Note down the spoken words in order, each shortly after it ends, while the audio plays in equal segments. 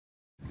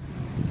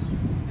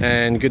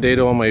And good day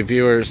to all my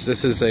viewers.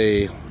 This is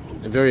a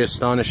very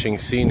astonishing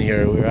scene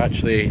here. We're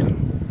actually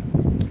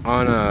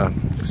on a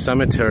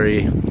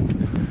cemetery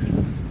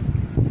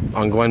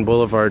on Gouin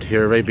Boulevard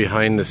here, right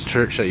behind this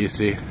church that you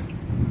see.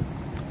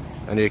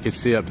 And you can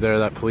see up there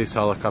that police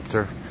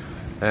helicopter,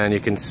 and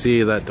you can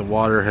see that the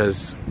water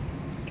has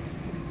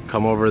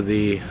come over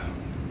the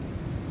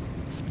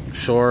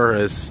shore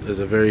as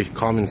a very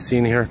common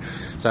scene here.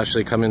 It's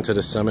actually come into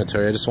the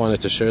cemetery. I just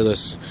wanted to share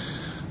this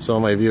so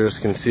my viewers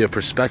can see a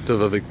perspective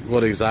of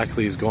what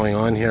exactly is going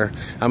on here.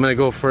 I'm going to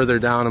go further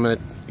down. I'm going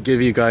to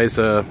give you guys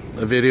a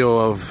video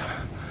of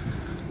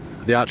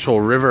the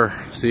actual river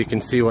so you can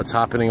see what's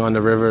happening on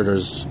the river.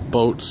 There's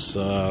boats.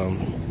 The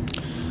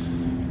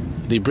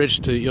bridge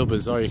to Ile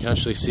Bazaar you can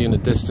actually see in the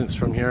distance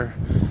from here,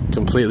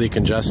 completely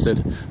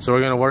congested. So we're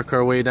going to work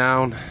our way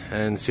down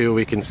and see what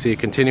we can see.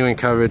 Continuing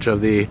coverage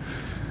of the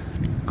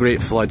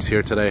great floods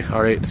here today.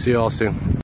 Alright, see you all soon.